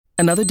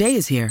Another day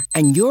is here,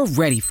 and you're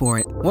ready for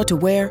it. What to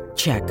wear?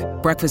 Check.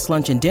 Breakfast,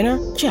 lunch, and dinner?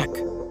 Check.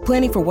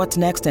 Planning for what's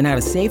next and how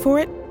to save for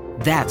it?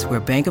 That's where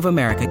Bank of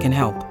America can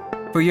help.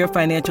 For your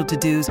financial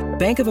to-dos,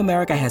 Bank of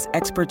America has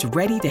experts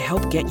ready to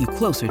help get you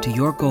closer to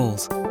your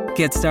goals.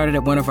 Get started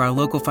at one of our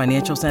local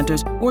financial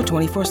centers or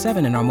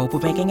 24/7 in our mobile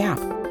banking app.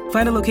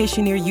 Find a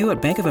location near you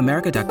at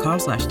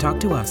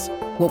bankofamerica.com/talktous.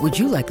 What would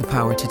you like the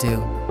power to do?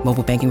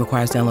 Mobile banking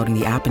requires downloading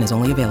the app and is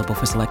only available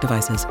for select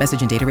devices.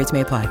 Message and data rates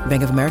may apply.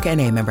 Bank of America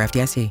N.A., member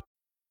FDIC.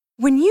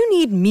 When you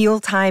need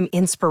mealtime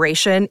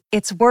inspiration,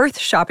 it's worth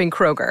shopping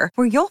Kroger,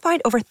 where you'll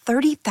find over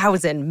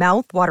 30,000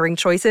 mouth-watering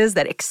choices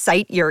that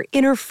excite your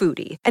inner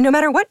foodie. And no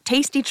matter what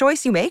tasty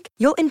choice you make,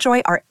 you'll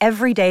enjoy our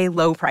everyday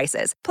low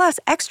prices, plus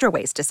extra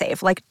ways to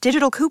save, like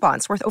digital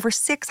coupons worth over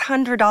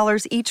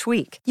 $600 each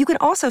week. You can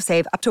also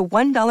save up to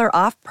 $1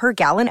 off per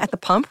gallon at the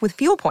pump with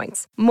fuel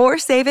points. More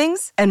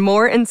savings and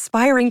more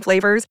inspiring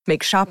flavors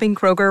make shopping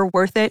Kroger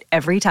worth it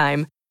every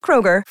time.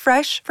 Kroger,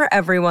 fresh for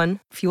everyone.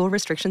 Fuel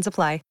restrictions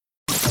apply.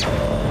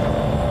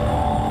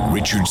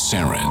 Richard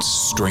Saren's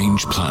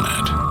Strange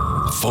Planet.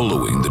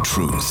 Following the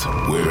truth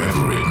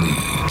wherever it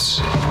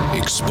leads.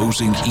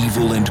 Exposing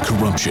evil and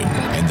corruption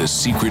and the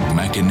secret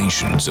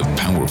machinations of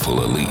powerful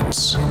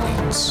elites.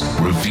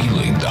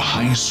 Revealing the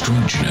high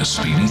strangeness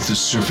beneath the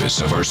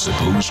surface of our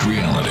supposed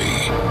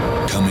reality.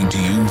 Coming to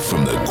you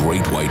from the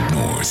Great White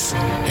North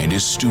and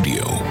his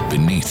studio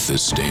beneath the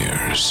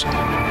stairs.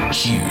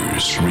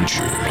 Here's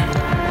Richard.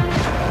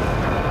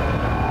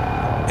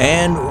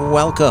 And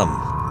welcome.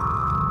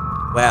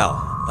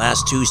 Well,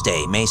 last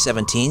Tuesday, May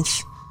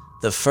 17th,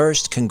 the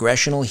first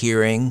congressional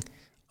hearing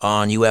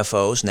on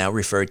UFOs, now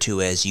referred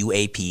to as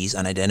UAPs,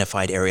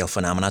 unidentified aerial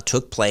phenomena,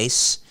 took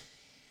place.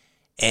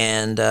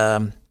 And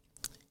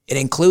it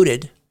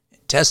included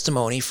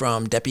testimony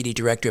from Deputy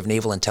Director of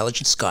Naval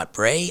Intelligence Scott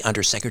Bray,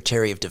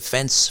 Undersecretary of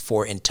Defense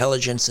for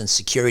Intelligence and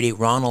Security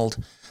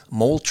Ronald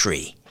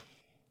Moultrie,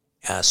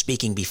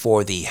 speaking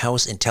before the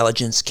House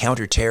Intelligence,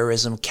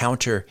 Counterterrorism,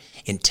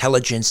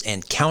 Counterintelligence,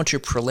 and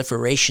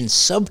Counterproliferation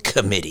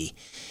Subcommittee.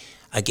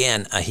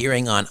 Again, a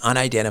hearing on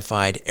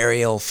unidentified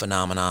aerial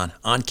phenomenon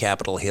on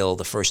Capitol Hill,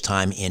 the first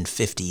time in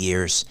 50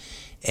 years.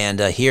 And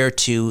here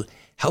to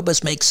help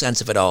us make sense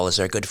of it all is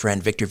our good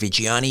friend Victor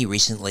Vigiani,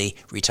 recently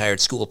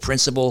retired school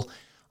principal.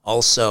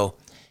 Also,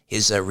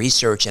 his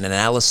research and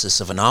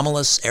analysis of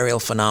anomalous aerial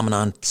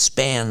phenomenon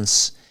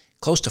spans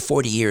close to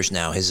 40 years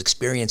now. His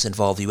experience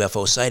involved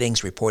UFO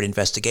sightings, report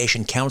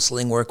investigation,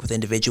 counseling work with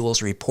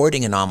individuals,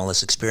 reporting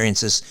anomalous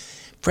experiences,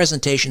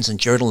 presentations, and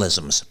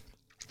journalism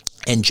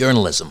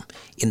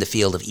in the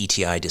field of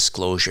ETI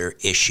disclosure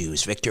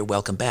issues. Victor,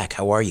 welcome back.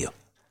 How are you?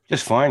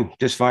 Just fine.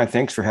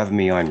 Thanks for having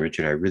me on,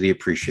 Richard. I really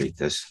appreciate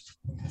this.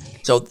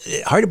 So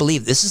hard to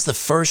believe this is the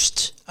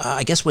first,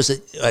 I guess, was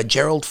it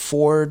Gerald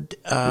Ford?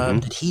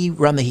 Did he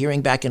run the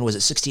hearing back in, was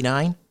it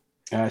 69?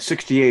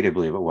 68, I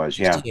believe it was.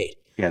 Yeah. 68.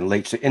 Yeah, in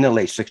the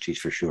late 60s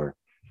for sure.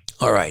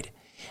 All right.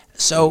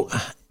 So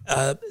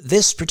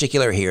this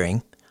particular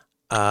hearing,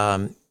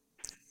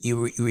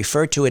 you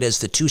refer to it as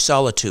the two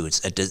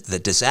solitudes, the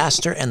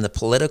disaster and the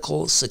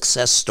political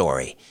success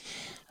story.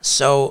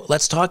 So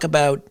let's talk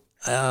about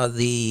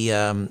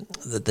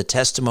the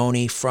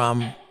testimony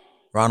from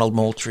Ronald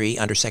Moultrie,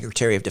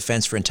 Undersecretary of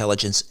Defense for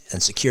Intelligence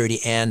and Security,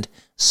 and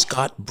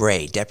Scott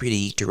Bray,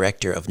 Deputy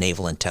Director of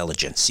Naval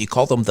Intelligence. You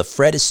call them the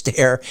Fred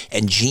Astaire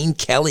and Gene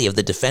Kelly of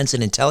the defense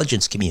and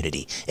intelligence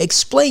community.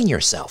 Explain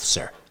yourself,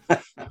 sir.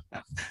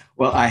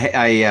 Well,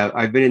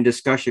 I've been in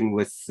discussion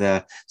with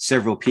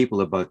several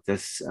people about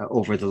this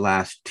over the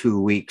last 2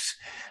 weeks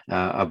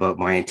about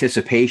my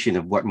anticipation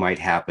of what might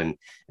happen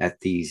at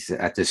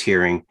this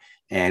hearing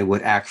and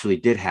what actually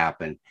did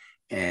happen.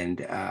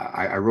 And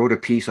I wrote a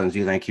piece on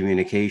Z-Line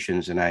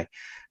Communications, and I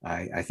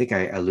think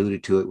I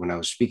alluded to it when I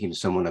was speaking to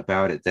someone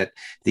about it, that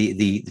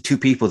the two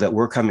people that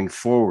were coming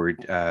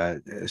forward,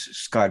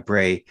 Scott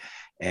Bray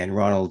and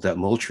Ronald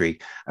Moultrie,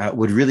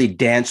 would really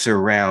dance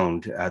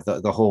around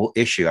the whole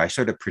issue. I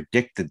sort of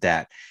predicted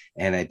that.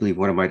 And I believe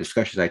one of my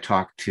discussions, I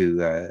talked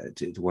to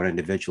one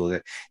individual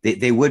that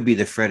they would be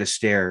the Fred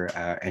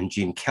Astaire and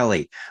Gene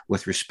Kelly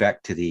with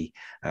respect to the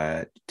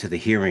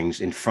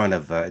hearings in front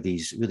of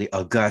these really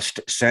august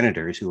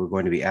senators who were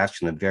going to be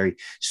asking them very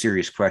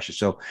serious questions.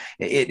 So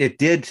it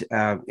did,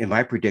 in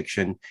my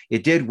prediction,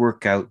 it did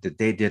work out that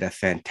they did a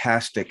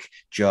fantastic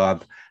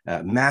job,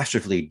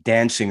 masterfully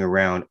dancing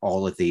around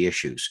all of the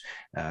issues.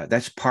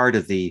 That's part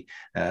of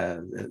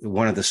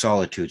one of the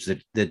solitudes,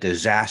 the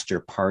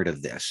disaster part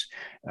of this.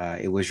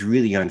 It was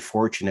really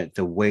unfortunate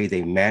the way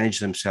they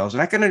managed themselves,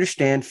 and I can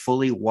understand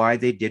fully why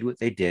they did what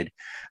they did,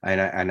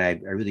 and I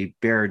really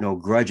bear no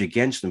grudge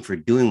against them for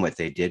doing what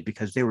they did,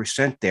 because they were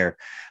sent there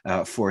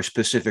for a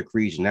specific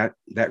reason.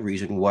 That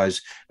reason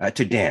was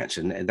to dance,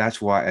 and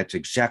that's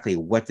exactly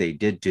what they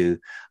did do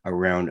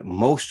around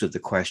most of the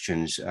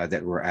questions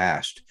that were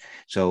asked.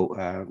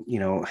 So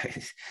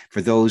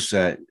for those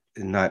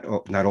not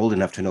old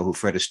enough to know who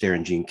Fred Astaire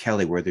and Gene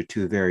Kelly were. They're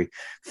two very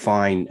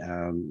fine,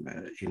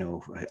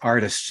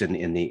 artists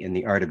in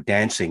the art of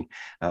dancing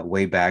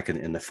way back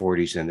in the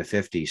 40s and the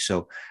 50s.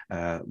 So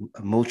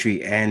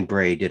Moultrie and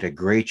Bray did a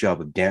great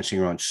job of dancing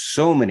around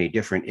so many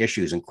different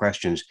issues and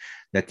questions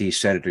that these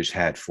senators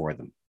had for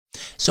them.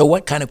 So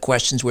what kind of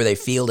questions were they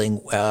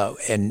fielding?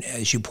 And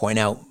as you point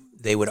out,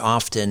 they would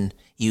often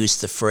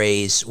use the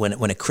phrase,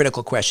 when a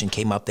critical question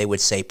came up, they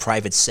would say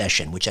private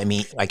session, which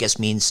I guess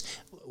means,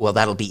 well,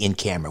 that'll be in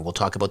camera. We'll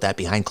talk about that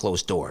behind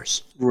closed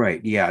doors.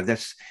 Right. Yeah.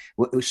 That's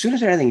as soon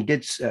as anything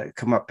did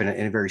come up in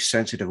a very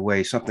sensitive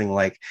way, something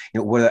like,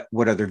 what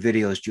other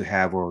videos do you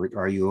have, or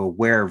are you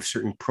aware of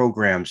certain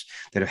programs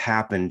that have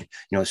happened,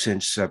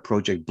 since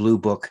Project Blue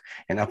Book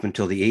and up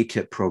until the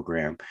ATIP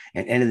program,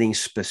 and anything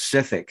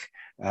specific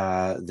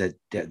that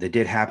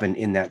did happen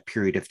in that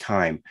period of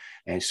time.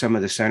 And some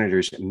of the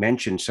senators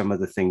mentioned some of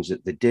the things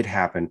that did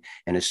happen.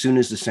 And as soon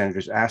as the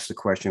senators asked the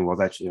question, well,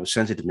 that's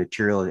sensitive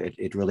material,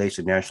 it relates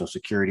to national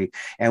security,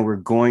 and we're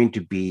going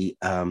to be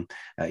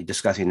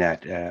discussing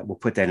that. We'll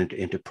put that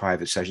into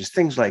private sessions.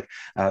 Things like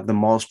the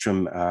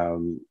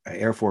Malmstrom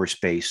Air Force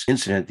Base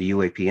incident, the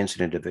UAP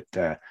incident of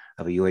a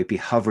UAP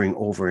hovering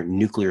over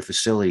nuclear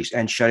facilities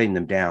and shutting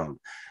them down.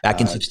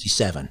 Back in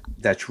 67.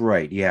 That's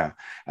right. Yeah.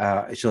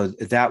 So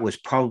that was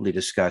probably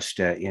discussed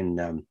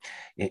in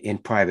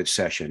private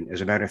session. As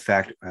a matter of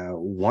fact,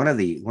 one of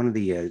the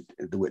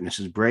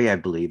witnesses, Bray, I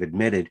believe,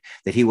 admitted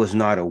that he was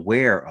not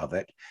aware of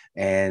it,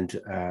 and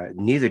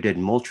neither did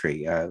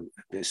Moultrie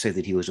say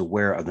that he was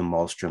aware of the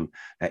Malmstrom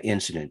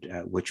incident,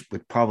 which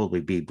would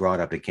probably be brought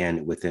up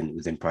again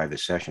within private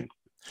session.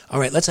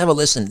 All right, let's have a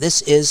listen.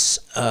 This is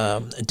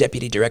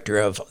Deputy Director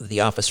of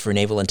the Office for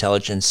Naval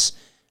Intelligence,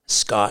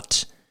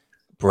 Scott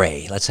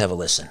Bray. Let's have a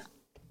listen.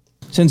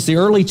 Since the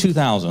early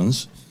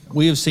 2000s,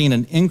 we have seen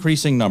an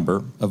increasing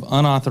number of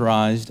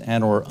unauthorized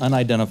and or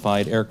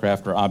unidentified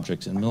aircraft or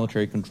objects in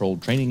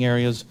military-controlled training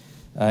areas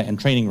and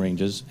training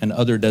ranges and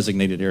other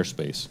designated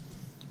airspace.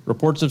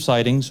 Reports of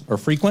sightings are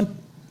frequent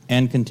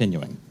and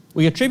continuing.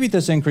 We attribute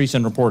this increase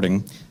in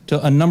reporting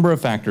to a number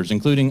of factors,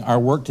 including our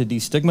work to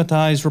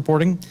destigmatize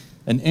reporting,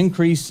 an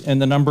increase in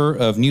the number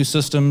of new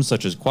systems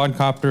such as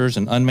quadcopters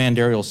and unmanned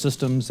aerial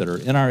systems that are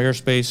in our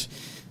airspace,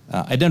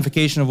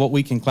 identification of what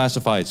we can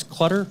classify as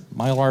clutter,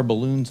 mylar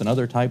balloons, and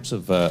other types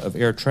of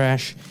air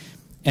trash,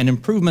 and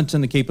improvements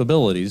in the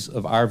capabilities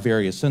of our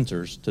various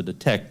sensors to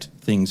detect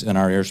things in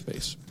our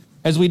airspace.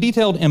 As we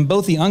detailed in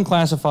both the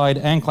unclassified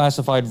and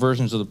classified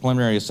versions of the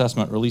preliminary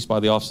assessment released by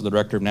the Office of the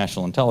Director of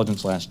National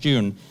Intelligence last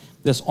June,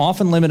 this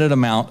often limited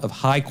amount of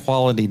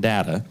high-quality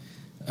data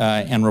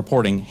and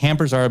reporting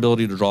hampers our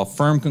ability to draw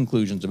firm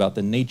conclusions about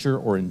the nature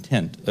or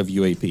intent of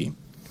UAP.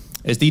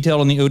 As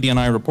detailed in the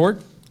ODNI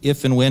report,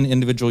 if and when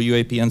individual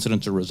UAP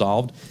incidents are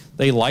resolved,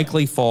 they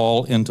likely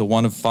fall into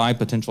one of 5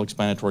 potential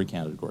explanatory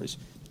categories: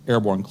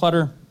 airborne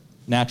clutter,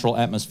 natural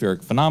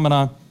atmospheric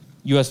phenomena,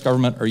 U.S.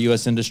 government or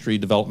U.S. industry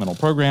developmental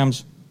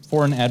programs,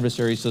 foreign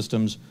adversary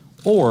systems,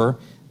 or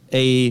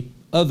a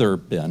other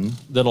bin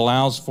that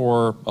allows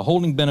for a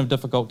holding bin of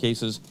difficult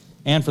cases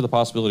and for the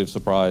possibility of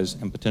surprise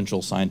and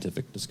potential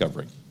scientific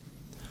discovery.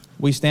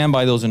 We stand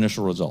by those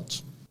initial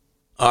results.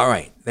 All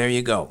right, there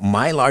you go.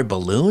 Mylar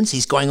balloons?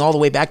 He's going all the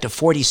way back to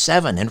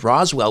 47 and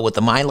Roswell with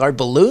the Mylar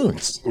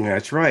balloons.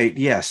 That's right,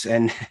 yes.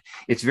 And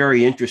it's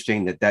very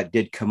interesting that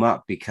did come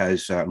up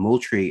because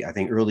Moultrie, I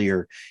think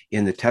earlier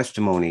in the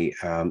testimony,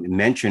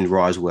 mentioned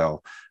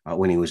Roswell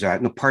when he was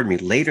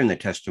later in the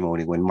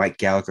testimony when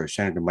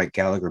Senator Mike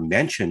Gallagher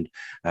mentioned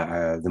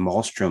the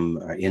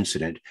Malmstrom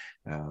incident,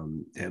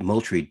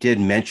 Moultrie did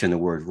mention the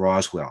word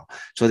Roswell.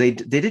 So they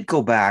did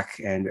go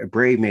back, and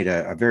Bray made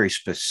a very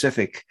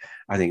specific,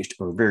 I think,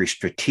 or very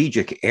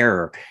strategic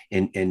error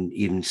in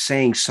even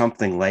saying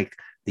something like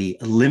the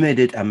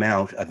limited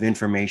amount of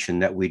information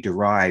that we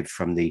derived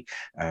from the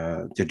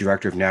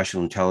Director of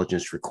National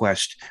Intelligence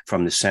request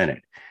from the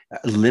Senate.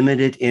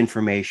 Limited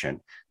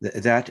information.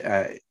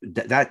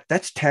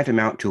 That's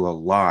tantamount to a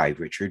lie,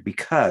 Richard,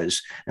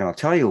 because, and I'll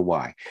tell you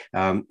why.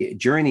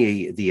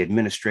 During the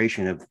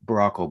administration of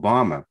Barack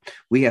Obama,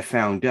 we have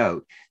found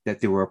out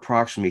that there were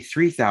approximately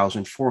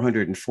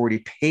 3,440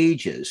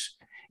 pages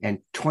and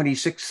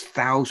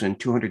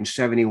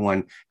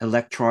 26,271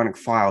 electronic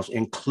files,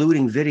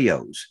 including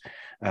videos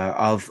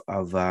of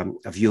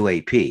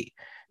UAP.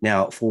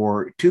 Now,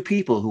 for two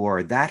people who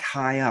are that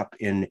high up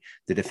in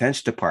the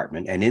Defense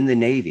Department and in the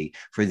Navy,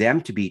 for them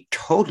to be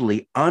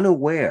totally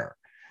unaware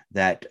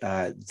that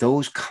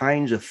those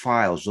kinds of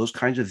files, those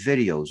kinds of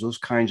videos, those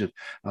kinds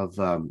of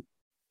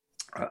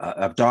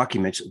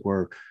documents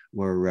were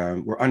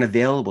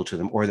unavailable to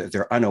them, or that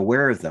they're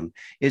unaware of them,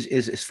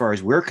 is as far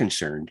as we're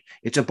concerned,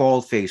 it's a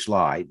bald-faced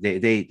lie.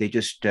 They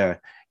just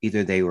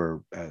either they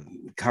were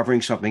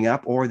covering something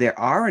up, or they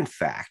are in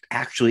fact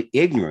actually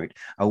ignorant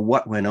of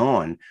what went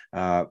on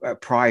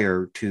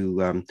prior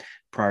to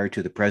prior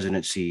to the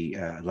presidency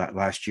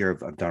last year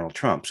of Donald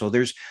Trump. So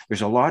there's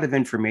a lot of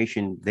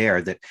information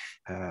there that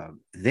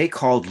they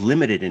called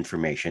limited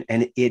information,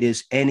 and it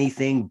is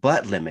anything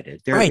but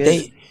limited. There Right.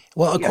 is,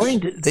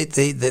 According to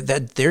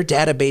their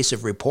database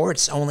of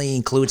reports only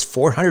includes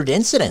 400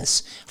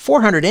 incidents.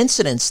 400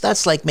 incidents,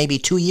 that's like maybe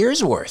 2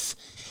 years worth.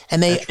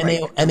 And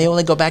they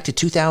only go back to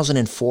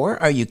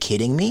 2004? Are you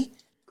kidding me?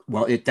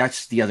 Well,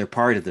 that's the other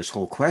part of this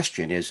whole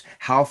question is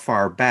how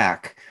far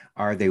back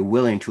are they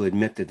willing to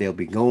admit that they'll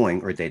be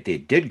going, or that they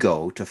did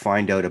go, to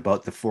find out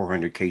about the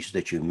 400 cases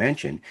that you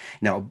mentioned?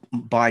 Now,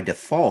 by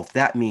default,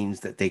 that means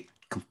that they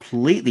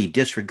completely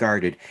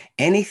disregarded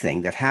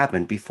anything that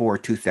happened before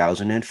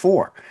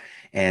 2004.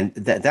 And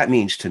that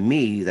means to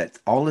me that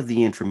all of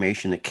the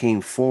information that came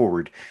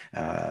forward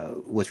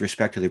with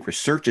respect to the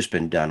research that's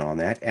been done on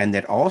that, and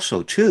that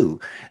also too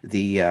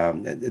the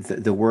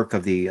work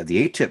of the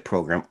ATIP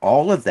program,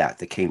 all of that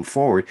came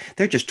forward,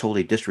 they're just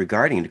totally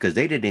disregarding it, because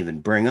they didn't even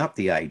bring up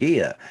the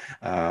idea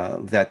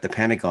that the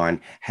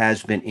Pentagon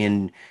has been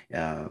in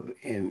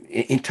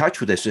touch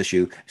with this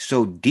issue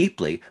so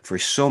deeply for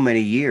so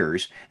many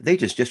years. They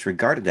just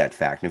disregarded that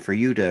fact. And for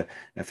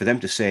them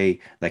to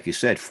say, like you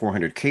said,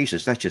 400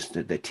 cases, that's just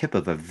the tip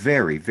of a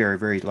very, very,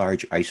 very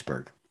large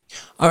iceberg.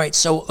 All right,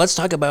 so let's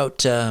talk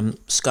about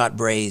Scott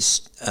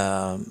Bray's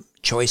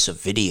choice of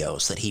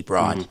videos that he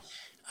brought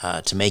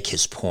to make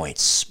his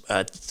points.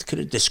 Could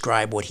you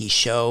describe what he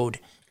showed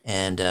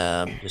and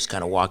just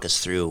kind of walk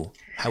us through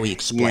how he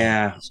explained?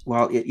 Yeah,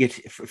 well,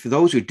 for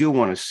those who do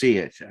want to see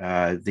it,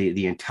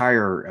 the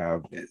entire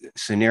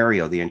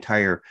scenario, the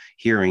entire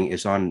hearing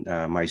is on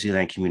my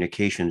Zealand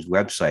Communications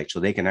website, so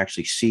they can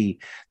actually see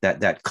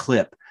that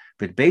clip.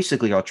 But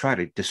basically, I'll try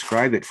to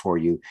describe it for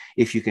you.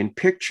 If you can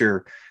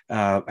picture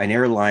an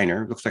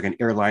airliner, looks like an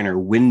airliner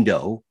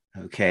window,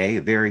 okay,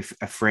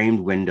 a framed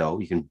window.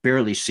 You can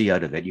barely see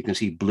out of it. You can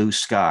see blue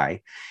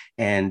sky.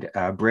 And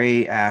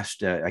Bray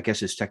asked, I guess,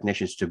 his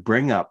technicians to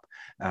bring up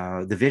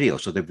the video.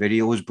 So the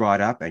video was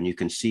brought up, and you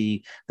can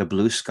see the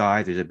blue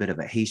sky. There's a bit of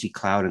a hazy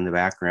cloud in the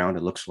background,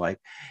 it looks like.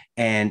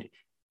 And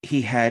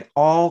he had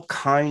all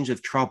kinds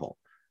of trouble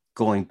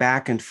going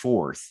back and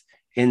forth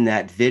in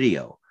that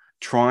video,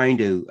 trying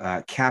to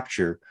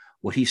capture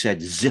what he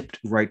said zipped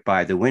right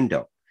by the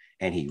window.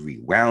 And he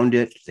rewound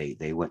it.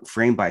 They went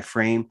frame by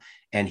frame.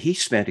 And he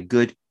spent a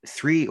good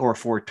 3 or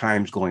 4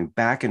 times going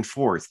back and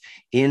forth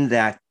in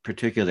that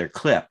particular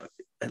clip,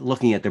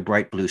 looking at the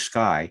bright blue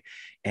sky.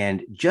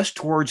 And just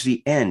towards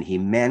the end, he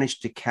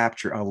managed to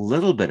capture a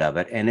little bit of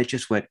it, and it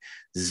just went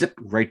zip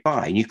right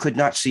by, and you could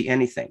not see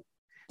anything.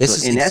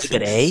 This is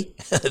Exhibit A?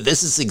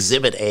 This is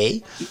Exhibit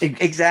A?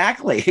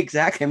 Exactly.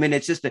 I mean,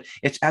 it's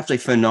absolutely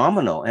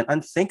phenomenal and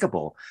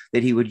unthinkable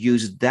that he would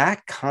use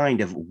that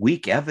kind of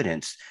weak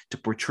evidence to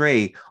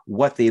portray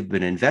what they've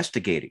been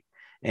investigating.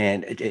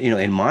 And,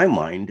 in my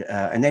mind,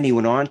 and then he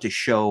went on to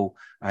show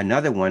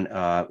another one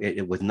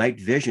with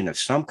night vision of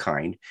some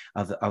kind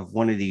of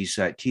one of these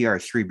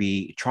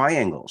TR3B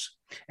triangles.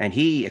 And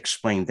he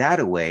explained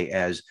that away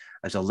as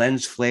a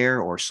lens flare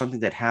or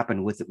something that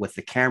happened with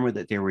the camera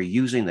that they were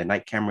using, the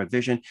night camera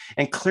vision.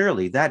 And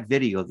clearly that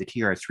video of the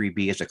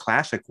TR3B is a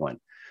classic one,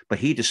 but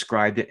he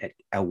described it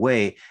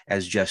away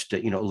as just,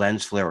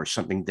 lens flare or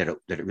something that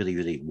it really,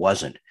 really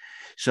wasn't.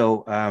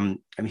 So,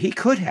 he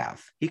could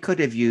have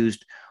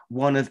used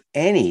one of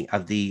any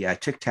of the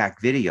Tic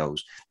Tac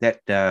videos that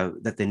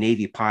the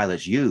Navy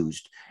pilots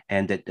used,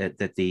 and that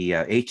the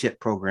ATIP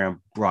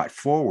program brought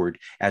forward,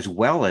 as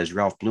well as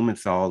Ralph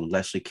Blumenthal and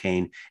Leslie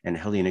Kane and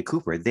Helena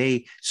Cooper.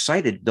 They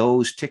cited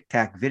those Tic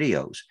Tac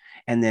videos.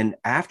 And then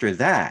after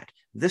that,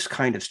 this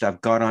kind of stuff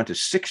got onto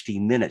 60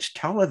 Minutes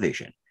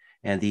television.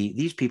 And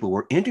these people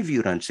were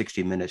interviewed on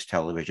 60 Minutes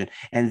television,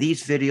 and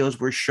these videos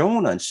were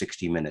shown on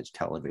 60 Minutes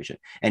television.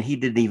 And he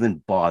didn't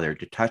even bother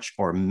to touch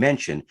or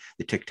mention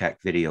the Tic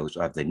Tac videos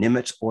of the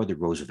Nimitz or the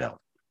Roosevelt.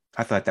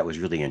 I thought that was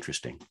really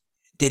interesting.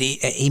 Did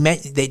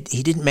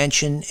he didn't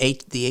mention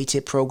the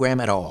ATIP program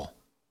at all?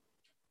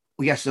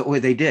 Yes,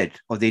 they did.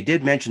 They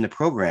did mention the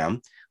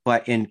program,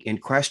 but in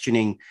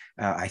questioning,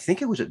 I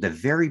think it was at the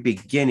very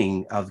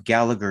beginning of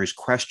Gallagher's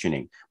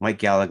questioning, Mike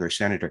Gallagher,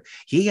 Senator,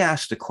 he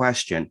asked the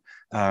question,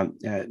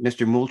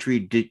 Mr.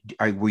 Moultrie,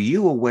 were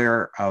you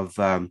aware of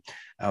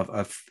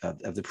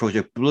the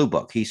Project Blue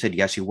Book? He said,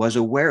 yes, he was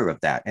aware of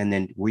that. And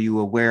then, were you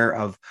aware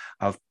of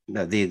the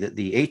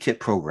ATIP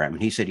program?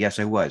 And he said, yes,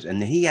 I was.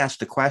 And then he asked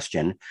the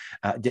question,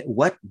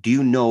 what do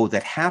you know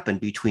that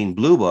happened between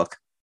Blue Book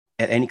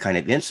at any kind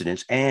of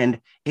incidents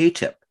and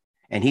ATIP?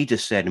 And he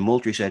just said, and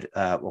Moultrie said,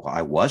 well,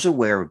 I was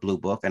aware of Blue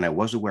Book and I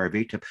was aware of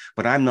ATIP,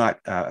 but I'm not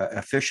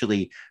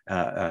officially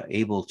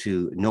able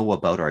to know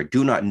about, or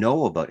do not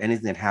know about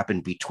anything that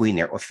happened between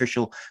their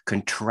official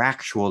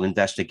contractual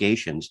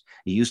investigations.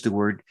 He used the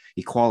word,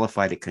 he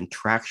qualified it,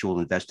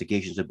 contractual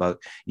investigations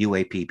about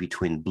UAP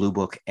between Blue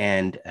Book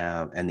and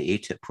the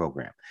ATIP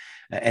program.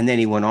 And then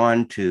he went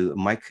on to,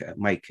 Mike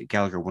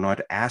Gallagher went on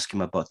to ask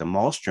him about the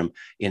Malmstrom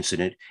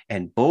incident,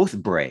 and both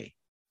Bray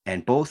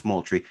and both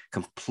Moultrie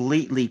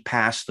completely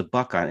passed the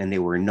buck on, and they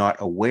were not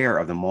aware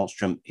of the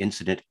Malmstrom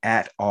incident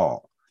at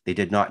all. They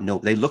did not know.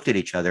 They looked at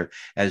each other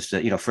as,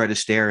 Fred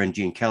Astaire and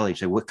Gene Kelly and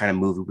said, what kind of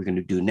movie are we going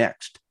to do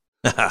next?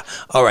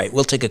 All right,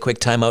 we'll take a quick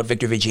time out.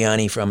 Victor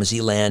Vigiani from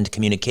Zealand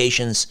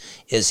Communications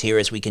is here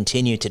as we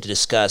continue to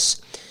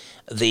discuss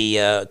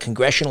the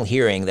congressional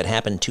hearing that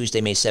happened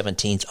Tuesday, May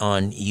 17th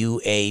on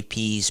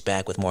UAPs.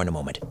 Back with more in a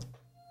moment.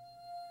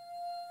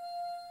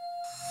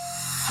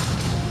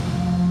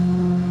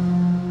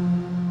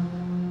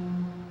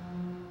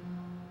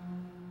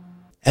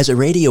 As a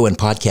radio and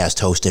podcast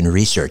host and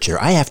researcher,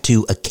 I have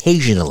to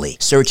occasionally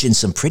search in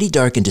some pretty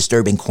dark and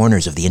disturbing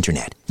corners of the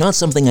internet. Not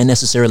something I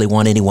necessarily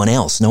want anyone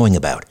else knowing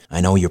about. I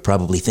know you're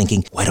probably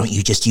thinking, why don't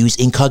you just use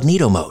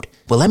incognito mode?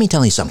 Well, let me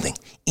tell you something.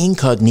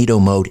 Incognito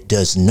mode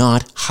does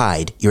not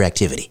hide your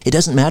activity. It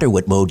doesn't matter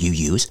what mode you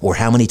use or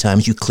how many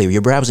times you clear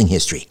your browsing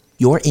history.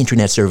 Your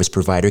internet service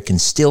provider can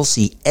still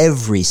see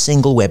every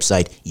single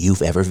website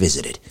you've ever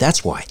visited.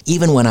 That's why,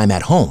 even when I'm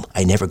at home,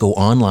 I never go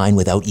online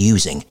without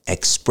using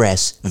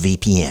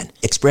ExpressVPN.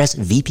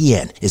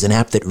 ExpressVPN is an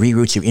app that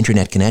reroutes your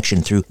internet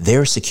connection through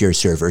their secure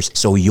servers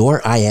so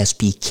your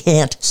ISP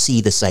can't see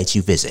the sites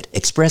you visit.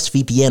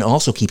 ExpressVPN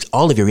also keeps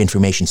all of your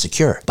information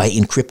secure by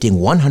encrypting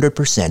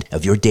 100%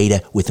 of your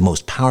data with the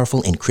most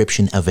powerful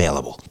encryption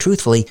available.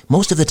 Truthfully,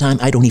 most of the time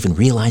I don't even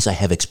realize I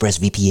have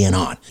ExpressVPN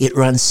on. It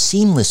runs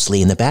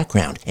seamlessly in the background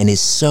and is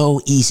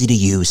so easy to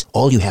use.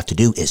 All you have to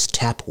do is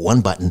tap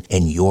one button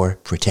and you're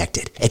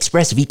protected.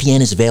 ExpressVPN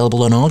is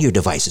available on all your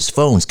devices,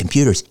 phones,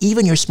 computers,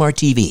 even your smart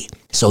TV.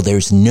 So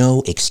there's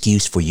no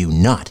excuse for you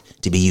not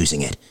to be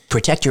using it.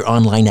 Protect your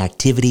online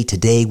activity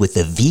today with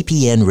the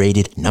VPN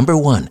rated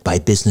 #1 by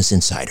Business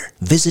Insider.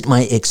 Visit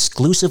my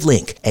exclusive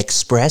link,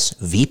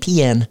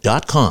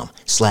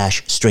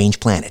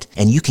 expressvpn.com/strangeplanet,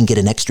 and you can get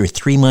an extra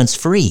 3 months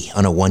free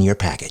on a 1-year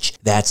package.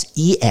 That's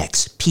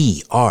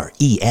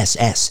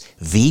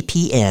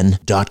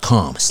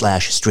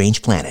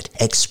expressvpn.com/strangeplanet.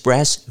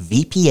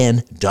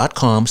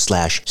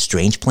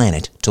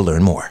 expressvpn.com/strangeplanet to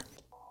learn more.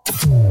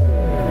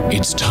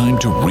 It's time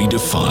to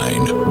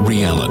redefine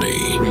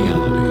reality.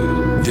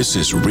 This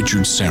is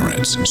Richard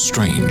Syrett's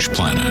Strange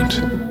Planet.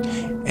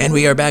 And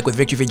we are back with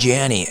Victor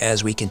Vigiani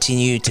as we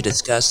continue to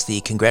discuss the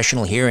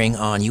congressional hearing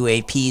on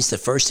UAPs. The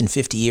first in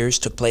 50 years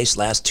took place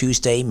last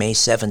Tuesday, May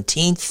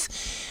 17th.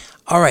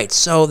 All right,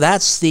 so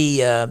that's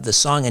the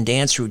song and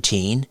dance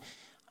routine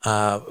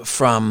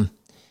from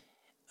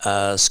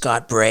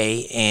Scott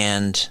Bray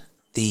and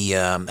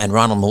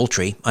Ronald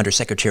Moultrie,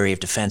 Undersecretary of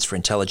Defense for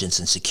Intelligence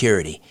and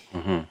Security.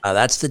 Mm-hmm.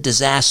 That's the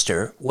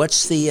disaster.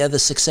 What's the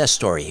success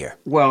story here?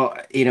 Well,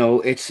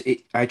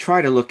 I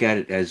try to look at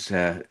it as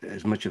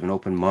much of an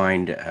open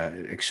mind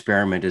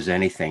experiment as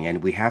anything,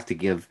 and we have to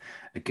give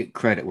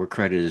credit where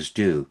credit is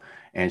due.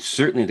 And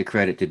certainly the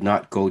credit did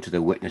not go to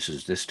the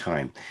witnesses this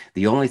time.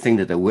 The only thing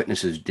that the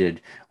witnesses did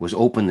was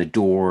open the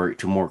door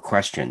to more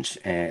questions,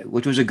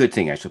 which was a good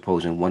thing, I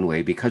suppose, in one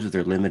way, because of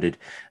their limited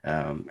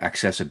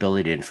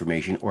accessibility to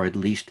information, or at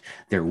least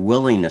their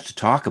willingness to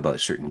talk about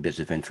certain bits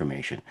of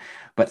information.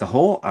 But the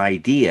whole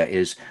idea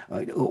is,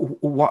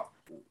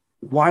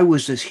 why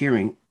was this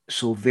hearing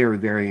so very,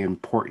 very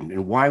important,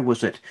 and why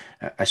was it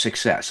a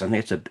success? I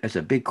think it's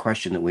a big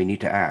question that we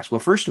need to ask. Well,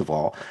 first of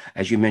all,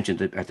 as you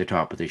mentioned at the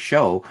top of the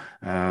show,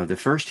 the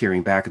first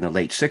hearing back in the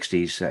late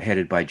 60s,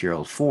 headed by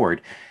Gerald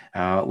Ford,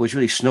 was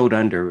really snowed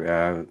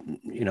under,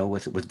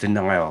 with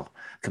denial,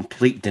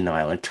 complete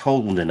denial and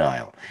total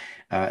denial.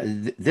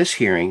 This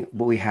hearing,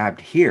 what we have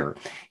here,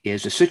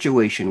 is a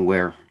situation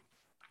where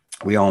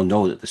we all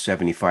know that the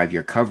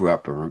 75-year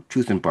cover-up or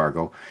truth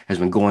embargo has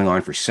been going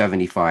on for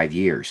 75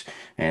 years.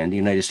 And the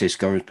United States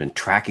government's been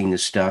tracking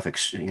this stuff,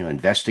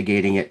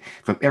 investigating it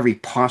from every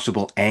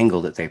possible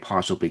angle that they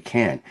possibly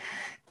can.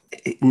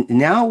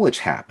 Now what's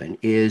happened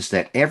is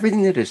that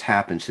everything that has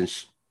happened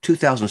since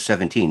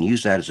 2017,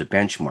 use that as a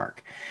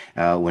benchmark,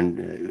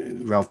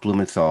 when Ralph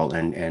Blumenthal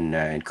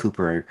and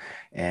Cooper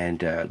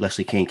and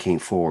Leslie Kean came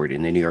forward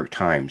in the New York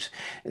Times.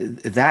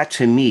 That,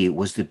 to me,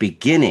 was the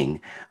beginning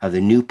of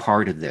the new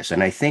part of this.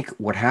 And I think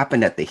what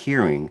happened at the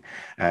hearing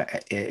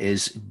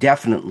is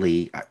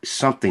definitely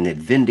something that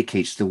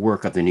vindicates the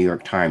work of the New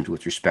York Times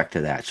with respect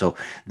to that. So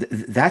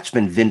that's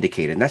been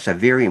vindicated. And that's a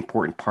very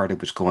important part of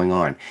what's going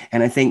on.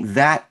 And I think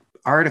that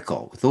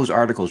those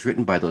articles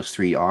written by those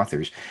three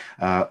authors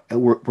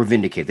were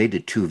vindicated. They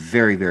did two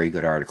very, very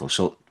good articles.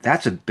 So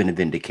that's been a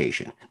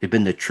vindication. They've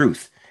been the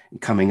truth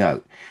coming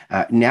out.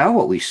 Now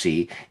what we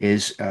see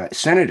is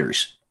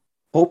senators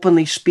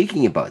openly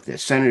speaking about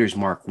this. Senators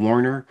Mark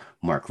Warner,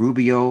 Mark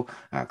Rubio,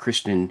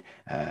 Kristen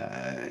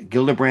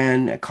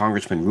Gillibrand,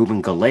 Congressman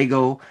Ruben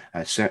Gallego,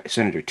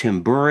 Senator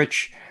Tim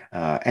Burrich,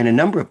 and a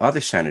number of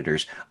other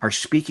senators are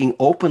speaking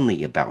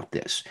openly about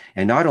this.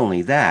 And not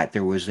only that,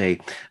 there was a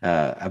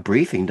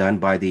briefing done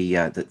by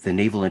the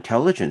Naval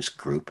Intelligence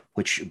Group,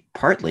 which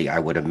partly, I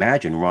would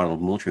imagine,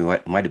 Ronald Moultrie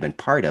might have been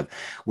part of,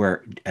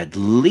 where at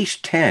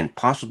least 10,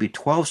 possibly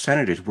 12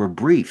 senators were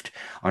briefed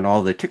on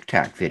all the Tic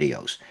Tac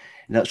videos.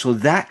 Now, so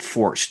that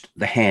forced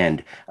the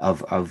hand of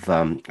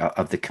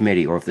the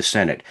committee or of the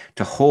Senate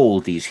to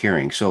hold these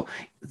hearings. So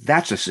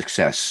that's a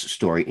success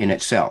story in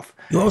itself.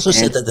 You also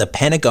said And that the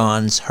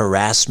Pentagon's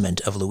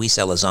harassment of Luis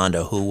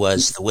Elizondo, who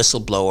was the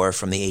whistleblower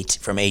from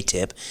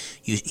ATIP,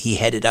 he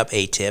headed up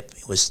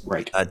ATIP, was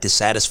right.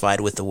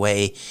 dissatisfied with the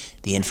way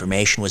the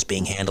information was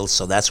being handled.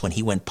 So that's when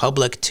he went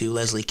public to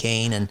Leslie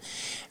Kean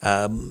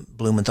and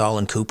Blumenthal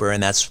and Cooper,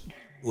 and that's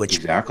which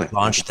Exactly.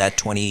 launched that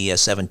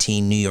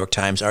 2017 New York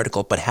Times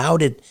article. But how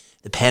did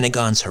the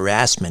Pentagon's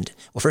harassment,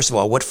 well, first of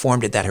all, what form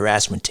did that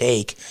harassment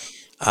take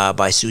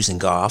by Susan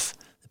Goff,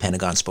 the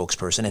Pentagon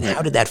spokesperson, and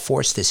how did that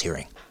force this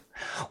hearing?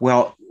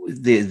 Well,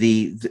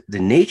 the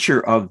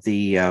nature of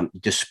the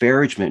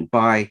disparagement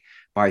by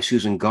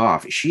Susan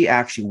Goff, she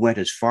actually went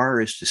as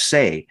far as to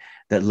say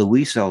that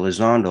Luis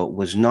Elizondo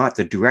was not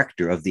the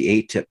director of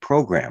the ATIP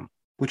program,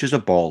 which is a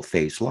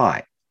bald-faced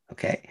lie.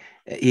 Okay,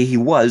 he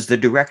was the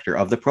director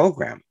of the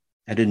program,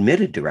 an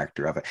admitted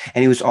director of it,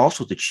 and he was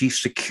also the chief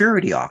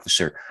security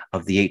officer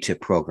of the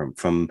ATIP program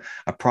from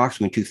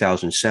approximately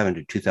 2007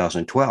 to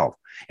 2012.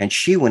 And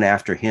she went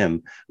after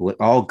him with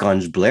all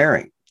guns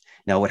blaring.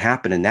 Now, what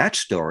happened in that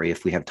story,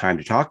 if we have time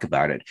to talk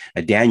about it,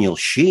 Daniel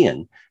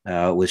Sheehan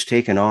was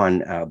taken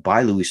on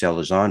by Luis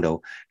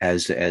Elizondo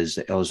as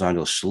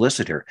Elizondo's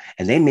solicitor,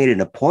 and they made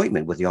an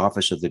appointment with the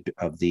office of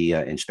the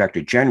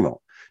Inspector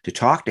General to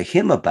talk to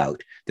him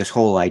about this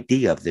whole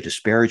idea of the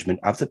disparagement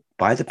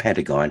by the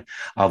Pentagon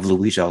of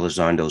Luis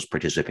Elizondo's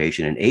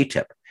participation in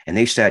ATIP. And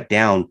they sat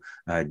down.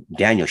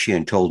 Daniel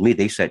Sheehan told me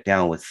they sat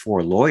down with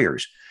 4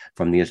 lawyers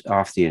from the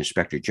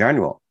Inspector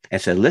General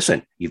and said,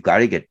 listen, you've got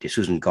to get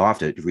Susan Goff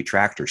to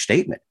retract her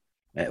statement,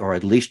 or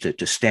at least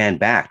to stand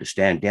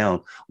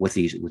down with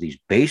these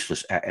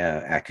baseless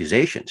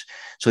accusations.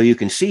 So you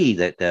can see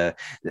that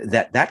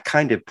that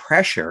kind of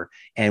pressure,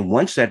 and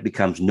once that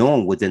becomes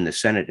known within the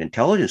Senate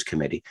Intelligence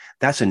Committee,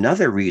 that's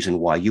another reason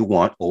why you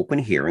want open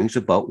hearings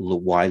about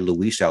why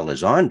Luis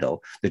Elizondo,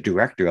 the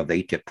director of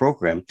the ATIP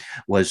program,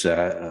 was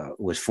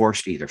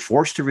forced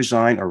to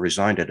resign or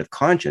resigned out of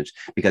conscience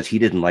because he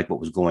didn't like what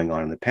was going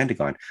on in the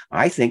Pentagon.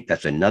 I think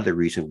that's another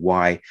reason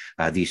why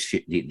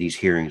these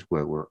hearings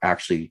were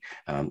actually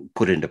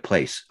put into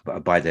place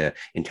by the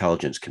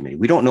Intelligence Committee.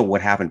 We don't know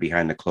what happened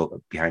behind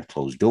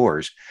closed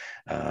doors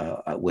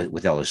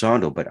with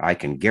Elizondo, but I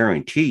can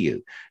guarantee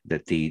you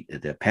that the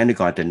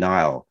Pentagon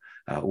denial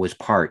was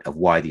part of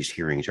why these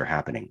hearings are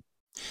happening.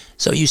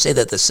 So you say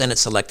that the Senate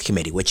Select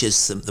Committee, which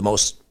is the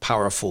most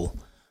powerful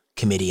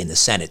committee in the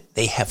Senate,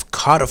 they have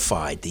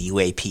codified the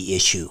UAP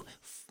issue.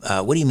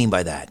 What do you mean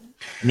by that?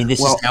 I mean,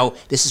 this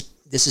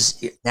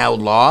is now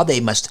law. They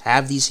must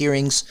have these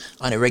hearings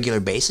on a regular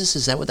basis.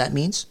 Is that what that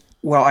means?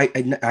 Well, I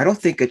don't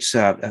think it's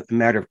a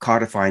matter of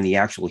codifying the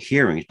actual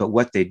hearings, but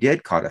what they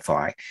did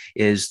codify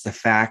is the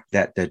fact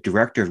that the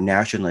Director of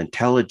National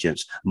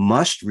Intelligence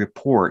must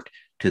report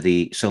to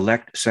the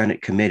Select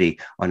Senate Committee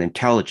on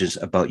Intelligence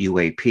about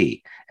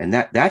UAP. And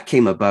that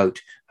came about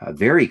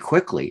very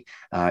quickly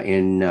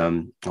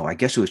I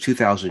guess it was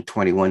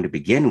 2021 to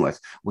begin with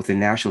the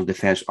National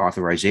Defense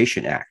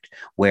Authorization Act,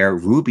 where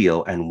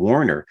Rubio and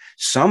Warner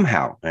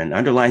somehow, and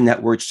underline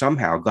that word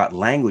somehow, got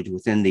language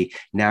within the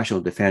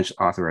National Defense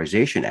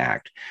Authorization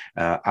Act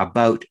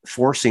about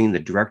forcing the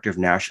Director of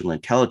National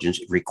Intelligence,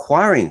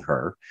 requiring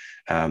her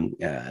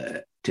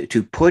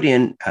to put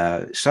in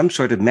some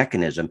sort of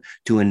mechanism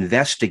to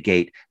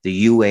investigate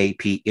the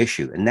UAP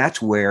issue. And that's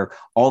where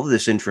all of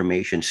this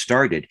information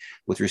started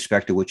with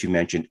respect to what you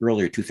mentioned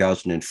earlier,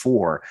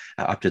 2004,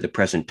 up to the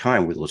present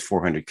time with those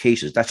 400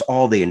 cases. That's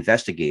all they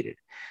investigated.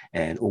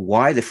 And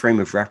why the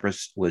frame of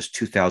reference was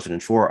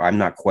 2004, I'm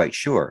not quite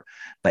sure,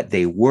 but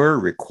they were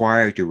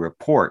required to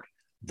report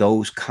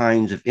those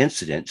kinds of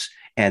incidents.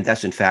 And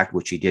that's in fact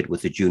what she did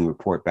with the June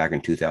report back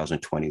in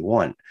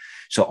 2021.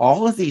 So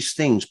all of these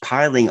things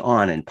piling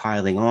on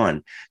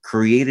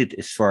created,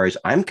 as far as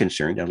I'm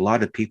concerned, and a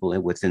lot of people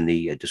within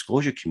the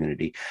disclosure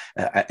community,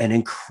 an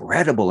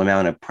incredible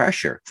amount of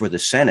pressure for the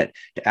Senate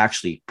to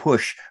actually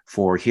push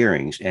for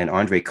hearings. And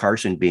Andre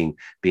Carson being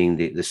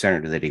the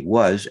senator that he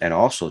was, and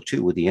also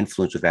too with the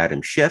influence of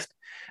Adam Schiff,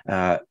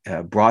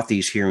 brought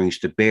these hearings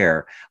to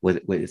bear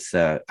with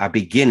a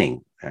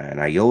beginning.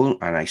 And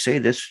I say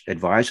this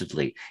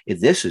advisedly,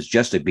 this is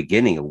just a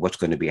beginning of what's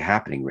going to be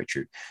happening,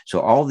 Richard. So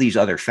all these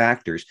other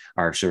factors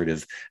are sort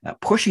of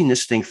pushing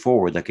this thing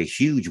forward like a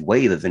huge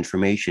wave of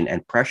information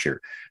and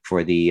pressure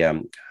for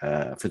the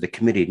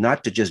committee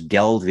not to just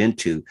delve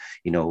into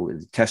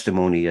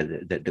testimony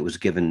that was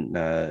given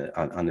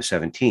on the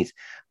 17th,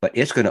 but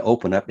it's going to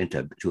open up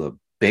into a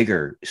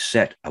bigger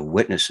set of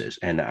witnesses.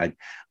 And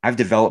I've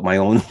developed my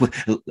own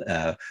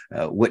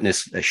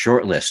witness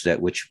short list,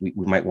 which we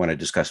might want to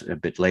discuss a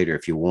bit later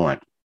if you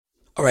want.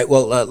 All right.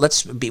 Well,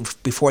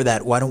 before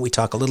that, why don't we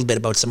talk a little bit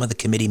about some of the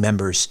committee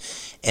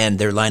members and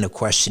their line of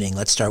questioning?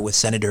 Let's start with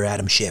Senator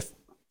Adam Schiff.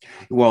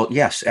 Well,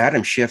 yes,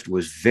 Adam Schiff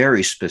was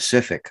very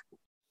specific,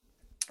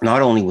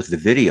 not only with the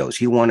videos.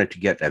 He wanted to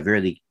get a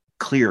very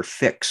clear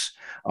fix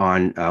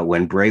on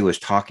when Bray was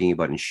talking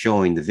about and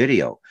showing the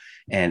video.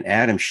 And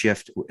Adam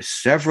Schiff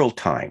several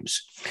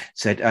times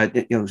said,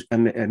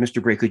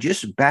 Mr. Bray, could you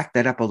just back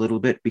that up a little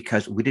bit,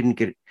 because we didn't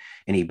get it.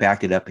 And he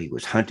backed it up. He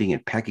was hunting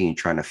and pecking and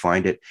trying to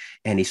find it.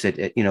 And he said,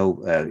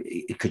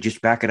 could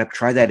just back it up.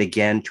 Try that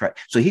again.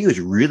 So he was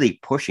really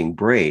pushing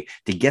Bray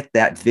to get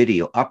that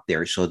video up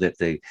there so that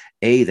the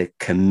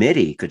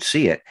committee could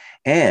see it,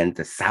 and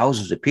the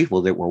thousands of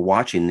people that were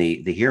watching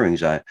the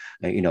hearings on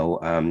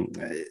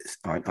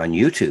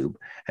YouTube,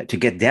 to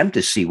get them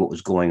to see what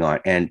was going on.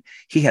 And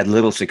he had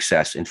little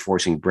success in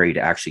forcing Bray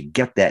to actually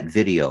get that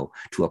video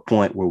to a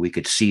point where we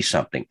could see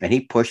something. And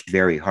he pushed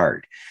very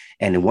hard.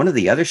 And in one of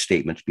the other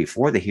statements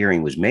before the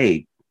hearing was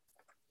made,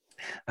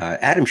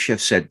 Adam Schiff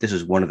said this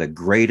is one of the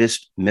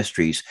greatest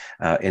mysteries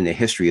in the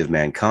history of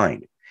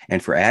mankind.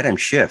 And for Adam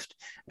Schiff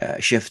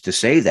to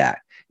say that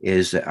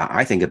is,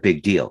 I think, a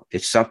big deal.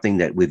 It's something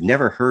that we've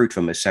never heard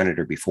from a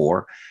senator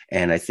before,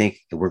 and I think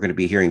we're going to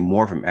be hearing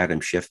more from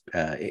Adam Schiff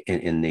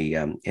in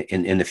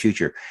the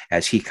future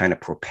as he kind of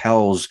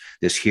propels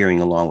this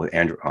hearing along with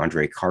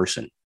Andre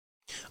Carson.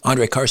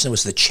 Andre Carson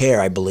was the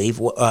chair, I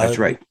believe. That's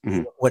right.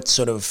 Mm-hmm. What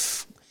sort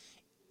of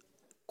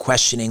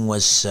questioning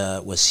was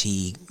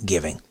he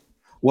giving?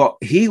 Well,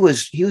 he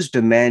was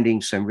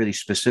demanding some really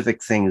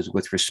specific things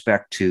with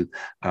respect to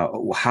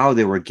how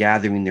they were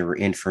gathering their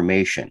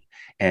information,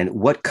 and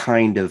what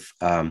kind of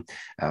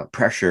not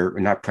pressure,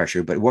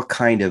 but what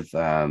kind of,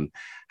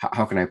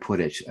 how can I put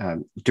it,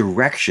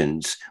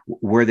 directions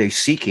were they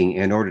seeking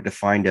in order to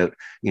find out,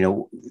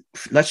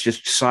 let's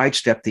just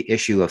sidestep the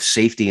issue of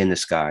safety in the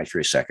skies for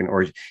a second,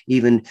 or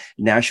even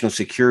national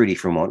security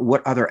for a moment.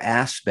 What other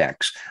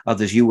aspects of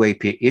this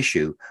UAP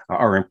issue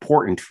are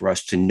important for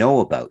us to know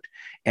about?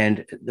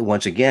 And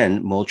once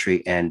again,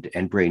 Moultrie and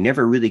Bray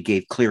never really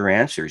gave clear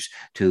answers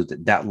to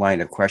that line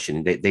of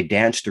questioning. They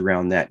danced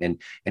around that.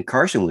 And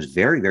Carson was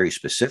very, very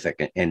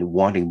specific and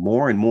wanting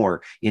more and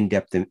more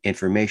in-depth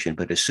information.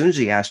 But as soon as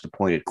he asked a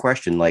pointed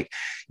question like,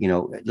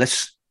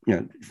 let's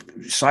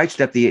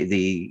sidestep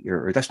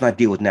or let's not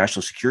deal with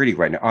national security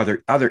right now. Are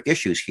there other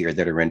issues here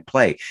that are in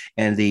play?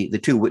 And the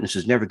two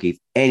witnesses never gave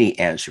any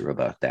answer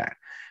about that.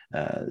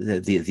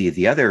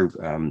 The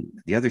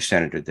other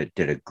senator that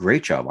did a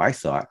great job, I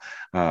thought,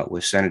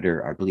 was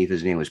Senator, I believe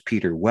his name was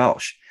Peter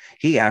Welch.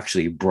 He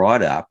actually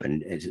brought up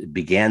and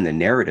began the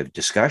narrative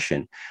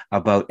discussion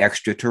about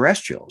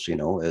extraterrestrials.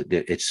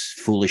 It's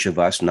foolish of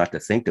us not to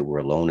think that we're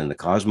alone in the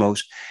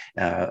cosmos.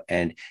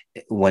 And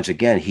once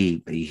again,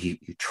 he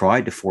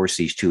tried to force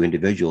these two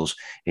individuals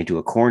into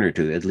a corner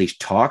to at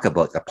least talk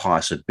about the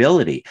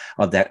possibility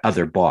of that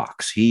other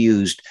box. He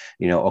used,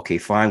 okay,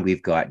 fine,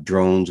 we've got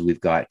drones,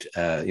 we've got,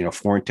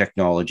 foreign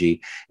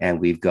technology, and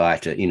we've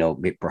got,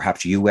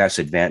 perhaps U.S.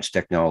 advanced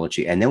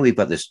technology. And then we've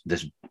got this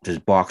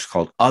box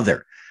called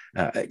other.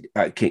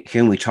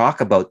 Can we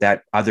talk about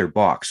that other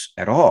box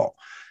at all?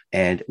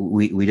 And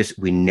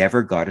we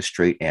never got a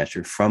straight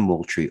answer from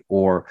Moultrie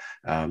or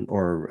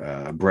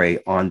Bray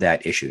on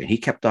that issue, and he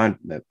kept on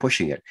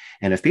pushing it.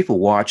 And if people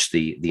watch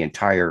the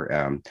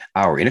entire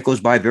hour, and it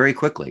goes by very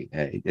quickly,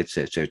 it's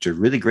a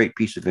really great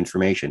piece of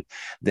information.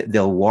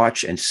 They'll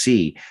watch and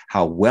see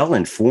how well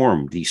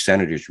informed these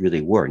senators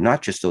really were.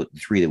 Not just the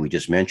three that we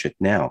just mentioned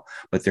now,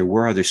 but there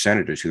were other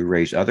senators who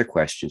raised other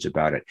questions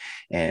about it,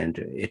 and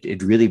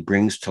it really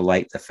brings to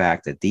light the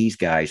fact that these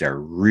guys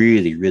are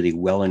really, really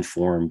well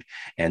informed,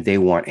 and they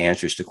want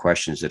answers to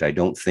questions that I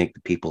don't think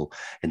the people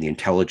in the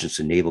intelligence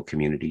and naval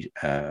community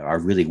are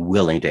really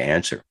willing to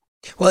answer.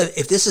 Well,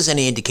 if this is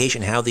any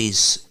indication how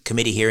these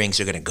committee hearings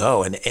are going to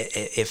go, and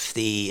if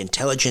the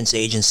intelligence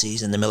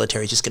agencies and the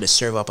military is just going to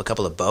serve up a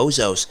couple of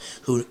bozos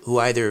who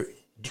either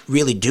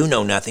really do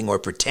know nothing or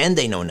pretend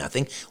they know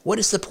nothing, what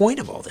is the point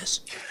of all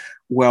this?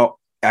 Well,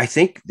 I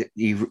think that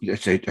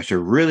it's a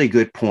really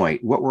good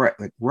point. What we're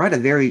at a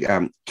very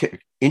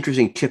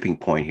interesting tipping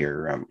point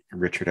here,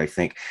 Richard. I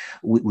think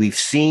we've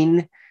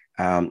seen.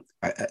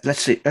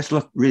 Let's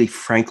look really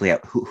frankly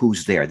at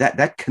who's there.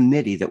 That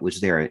committee that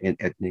was there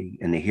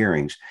in the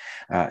hearings.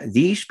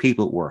 These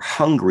people were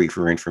hungry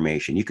for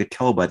information. You could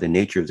tell by the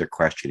nature of their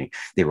questioning.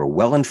 They were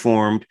well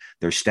informed.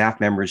 Their staff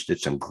members did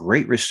some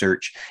great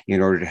research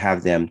in order to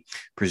have them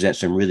present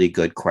some really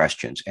good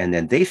questions. And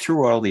then they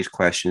threw all these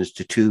questions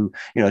to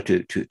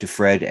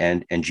Fred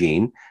and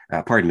Gene.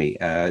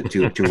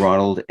 To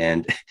Ronald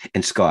and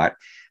Scott.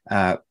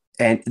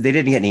 And they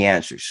didn't get any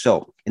answers.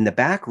 So in the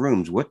back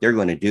rooms, what they're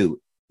going to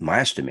do, my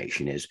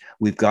estimation is,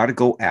 we've got to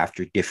go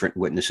after different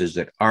witnesses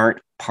that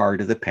aren't part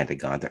of the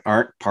Pentagon, that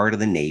aren't part of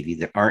the Navy,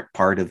 that aren't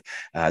part of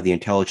the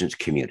intelligence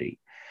community.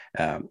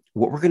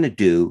 What we're going to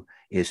do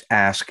is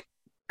ask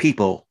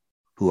people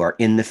who are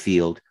in the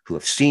field, who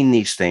have seen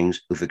these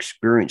things, who've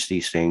experienced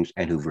these things,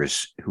 and who've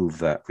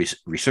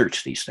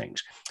researched these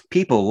things.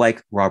 People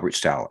like Robert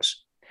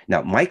Salas.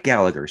 Now,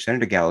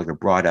 Senator Gallagher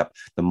brought up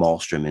the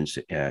Malmstrom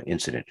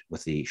incident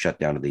with the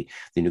shutdown of the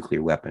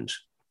nuclear weapons.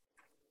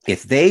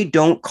 If they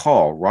don't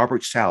call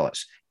Robert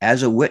Salas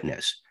as a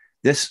witness,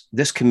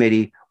 this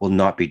committee will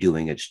not be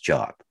doing its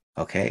job.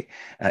 Okay,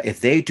 if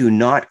they do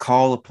not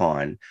call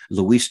upon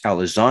Luis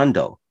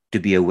Elizondo to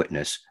be a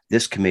witness,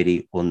 this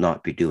committee will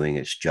not be doing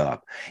its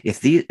job.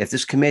 If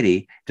this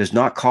committee does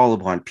not call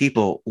upon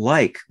people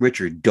like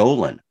Richard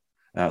Dolan,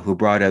 who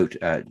brought out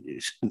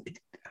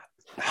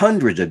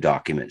hundreds of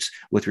documents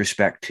with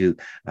respect to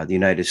the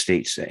United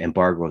States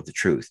embargo of the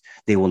truth,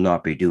 they will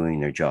not be doing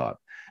their job.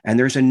 And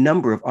there's a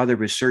number of other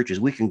researchers.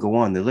 We can go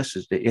on the list.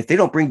 If they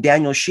don't bring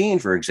Daniel Sheehan,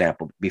 for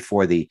example,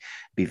 before the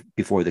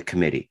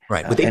committee,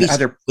 right? Would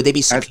they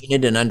be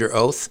subpoenaed and under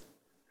oath?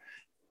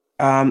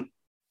 I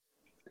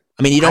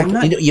mean, you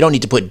don't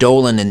need to put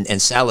Dolan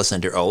and Salas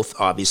under oath,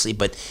 obviously,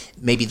 but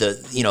maybe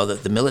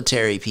the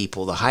military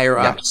people, the higher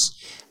ups,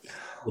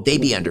 would they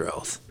be under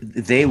oath?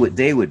 They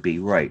would be,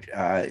 right.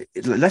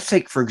 Let's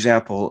take, for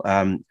example,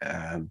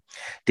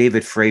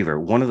 David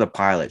Fravor, one of the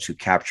pilots who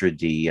captured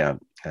the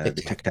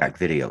Tic Tac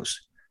videos.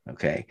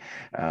 Okay.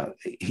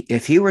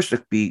 If he was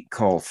to be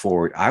called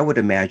forward, I would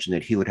imagine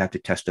that he would have to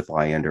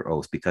testify under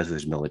oath because of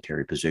his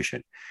military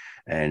position.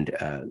 And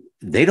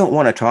they don't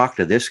want to talk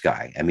to this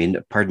guy. I mean,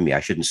 pardon me, I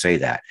shouldn't say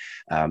that.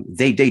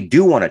 They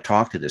do want to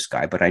talk to this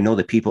guy, but I know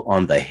the people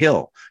on the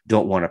Hill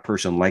don't want a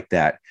person like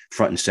that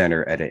front and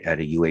center at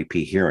a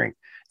UAP hearing.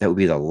 That would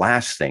be the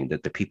last thing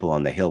that the people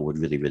on the Hill would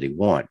really, really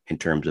want in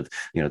terms of,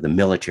 the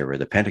military or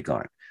the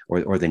Pentagon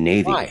or the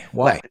Navy.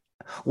 Why?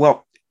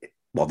 Well,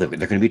 they're going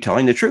to be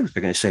telling the truth.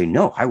 They're going to say,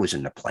 no, I was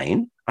in the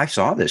plane. I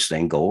saw this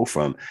thing go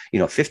from,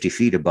 50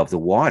 feet above the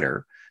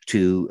water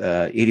to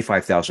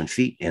 85,000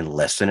 feet in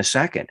less than a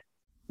second.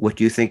 What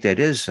do you think that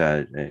is,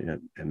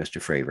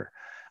 Mr. Fravor?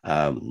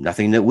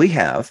 Nothing that we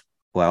have.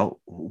 Well,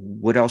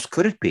 what else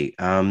could it be?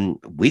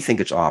 We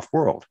think it's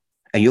off-world.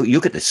 And you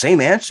get the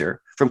same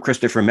answer from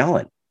Christopher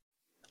Mellon.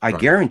 I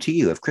guarantee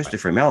you, if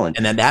Christopher Mellon...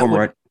 And then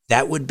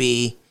that would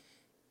be,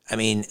 I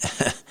mean,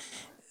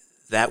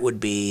 that would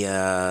be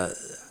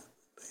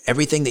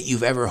everything that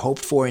you've ever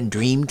hoped for and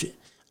dreamed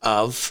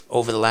of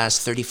over the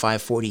last 35,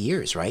 40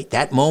 years, right?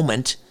 That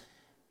moment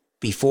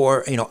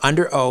before,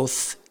 under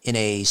oath in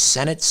a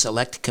Senate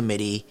Select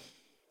Committee,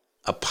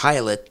 a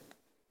pilot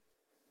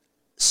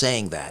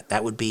saying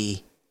that would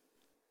be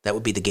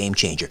the game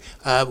changer.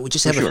 We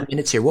just have a few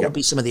minutes here. What would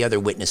be some of the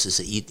other witnesses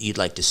that you'd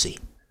like to see?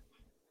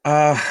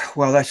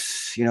 Well,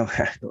 that's,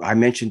 I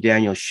mentioned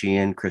Daniel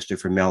Sheehan,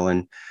 Christopher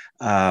Mellon,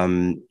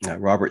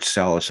 Robert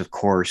Salas, of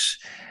course.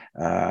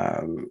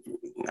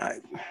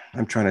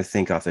 I'm trying to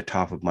think off the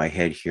top of my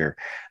head here.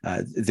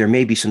 There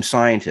may be some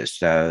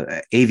scientists,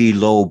 Avi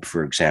Loeb,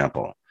 for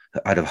example,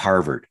 out of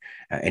Harvard,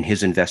 and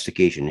his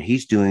investigation.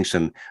 He's doing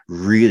some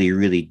really,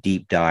 really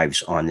deep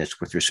dives on this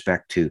with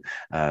respect to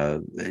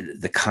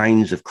the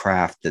kinds of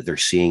craft that they're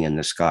seeing in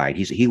the sky.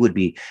 He would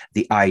be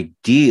the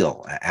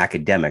ideal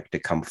academic to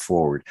come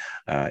forward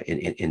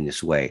in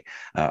this way.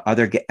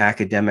 Other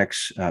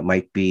academics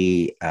might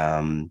be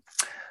the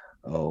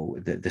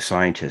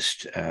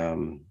scientist.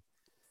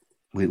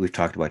 We've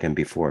talked about him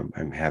before.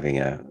 I'm having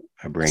a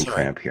brain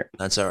cramp here.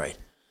 That's all right.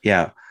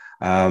 Yeah.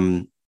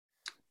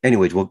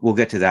 Anyways, we'll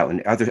get to that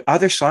one.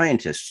 Other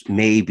scientists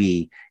may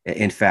be,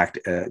 in fact,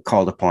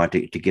 called upon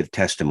to give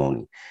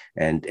testimony,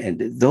 and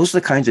those are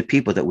the kinds of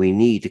people that we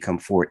need to come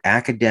forward.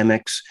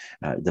 Academics,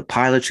 the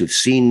pilots who've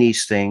seen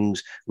these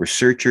things,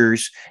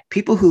 researchers,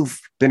 people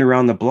who've been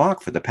around the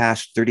block for the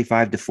past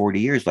 35 to 40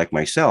 years, like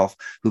myself,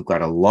 who've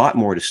got a lot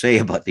more to say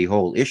about the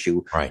whole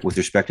issue with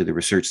respect to the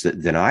research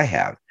than I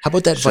have. How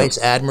about that Vice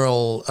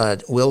Admiral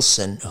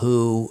Wilson,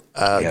 who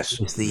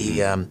is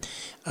the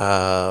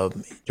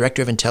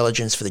Director of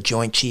Intelligence for the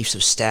Joint Chiefs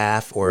of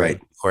Staff, or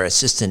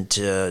Assistant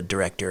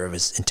Director of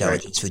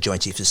Intelligence for the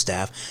Joint Chiefs of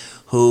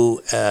Staff,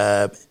 who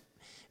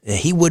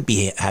he would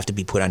have to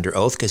be put under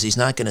oath because he's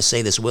not going to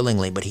say this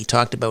willingly, but he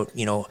talked about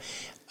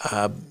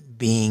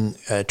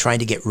trying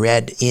to get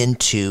read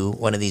into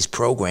one of these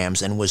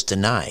programs and was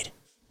denied.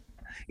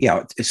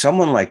 Yeah,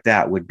 someone like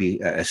that would be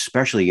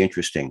especially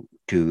interesting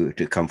to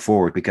come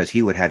forward because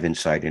he would have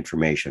inside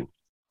information.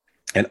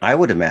 And I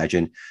would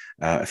imagine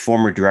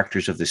former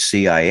directors of the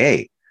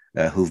CIA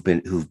who've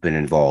been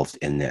involved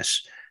in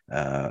this.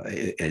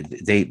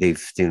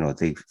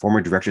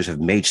 Former directors have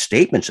made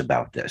statements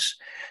about this.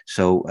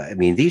 So, I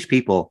mean, these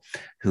people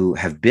who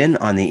have been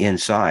on the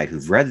inside,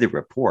 who've read the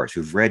reports,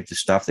 who've read the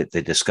stuff that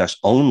they discuss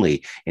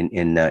only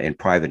in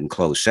private and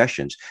closed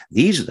sessions,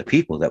 these are the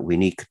people that we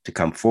need to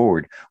come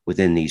forward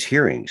within these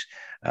hearings.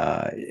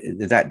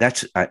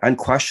 That's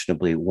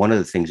unquestionably one of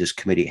the things this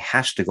committee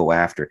has to go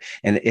after.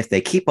 And if they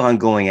keep on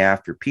going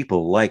after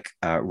people like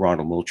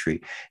Ronald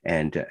Moultrie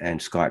and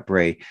Scott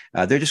Bray,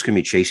 they're just going to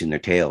be chasing their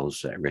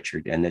tails,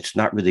 Richard. And it's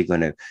not really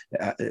going to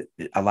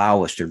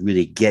allow us to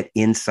really get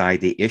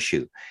inside the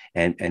issue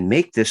and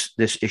make this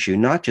issue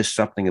not just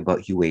something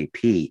about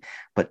UAP,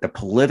 but the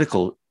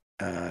political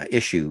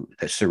issue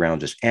that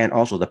surrounds us, and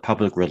also the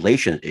public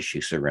relations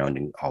issue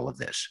surrounding all of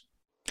this.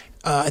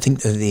 I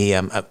think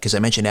because I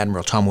mentioned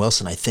Admiral Tom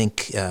Wilson, I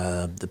think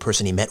the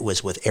person he met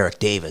was with Eric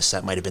Davis.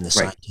 That might have been the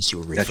scientist you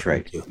were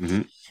referring to.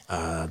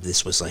 Mm-hmm.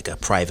 This was like a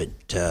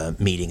private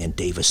meeting, and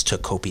Davis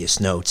took copious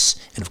notes.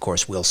 And of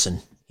course, Wilson,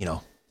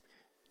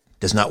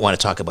 does not want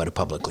to talk about it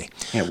publicly.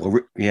 Yeah, well,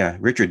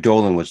 Richard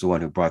Dolan was the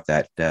one who brought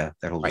that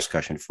whole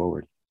discussion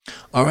forward.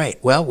 All right.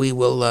 Well, we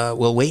will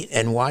we'll wait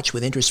and watch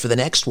with interest for the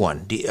next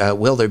one.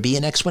 Will there be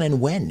a next one,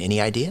 and when? Any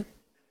idea?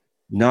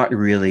 Not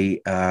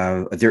really.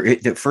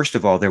 First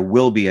of all, there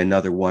will be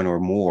another one or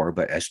more,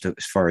 but as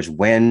far as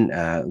when,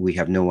 we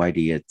have no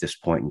idea at this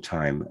point in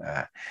time.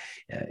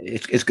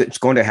 It's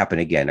going to happen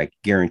again. I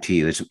guarantee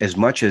you. As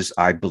much as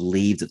I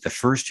believe that the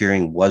first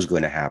hearing was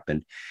going to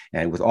happen,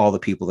 and with all the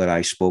people that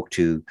I spoke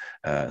to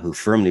who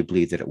firmly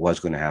believe that it was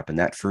going to happen,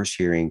 that first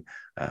hearing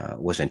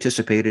was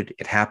anticipated.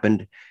 It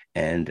happened.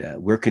 And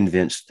we're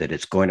convinced that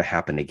it's going to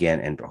happen again.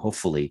 And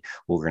hopefully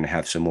we're going to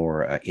have some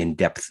more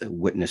in-depth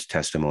witness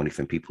testimony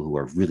from people who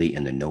are really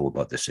in the know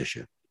about this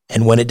issue.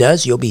 And when it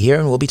does, you'll be here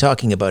and we'll be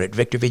talking about it.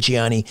 Victor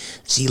Viggiani,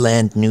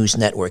 Zealand News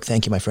Network.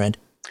 Thank you, my friend.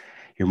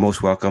 You're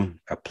most welcome.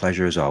 A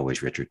pleasure as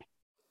always, Richard.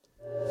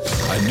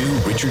 A new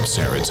Richard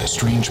Syrett's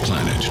Strange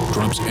Planet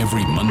drops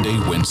every Monday,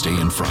 Wednesday,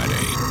 and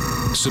Friday.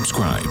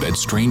 Subscribe at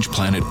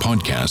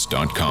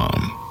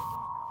strangeplanetpodcast.com.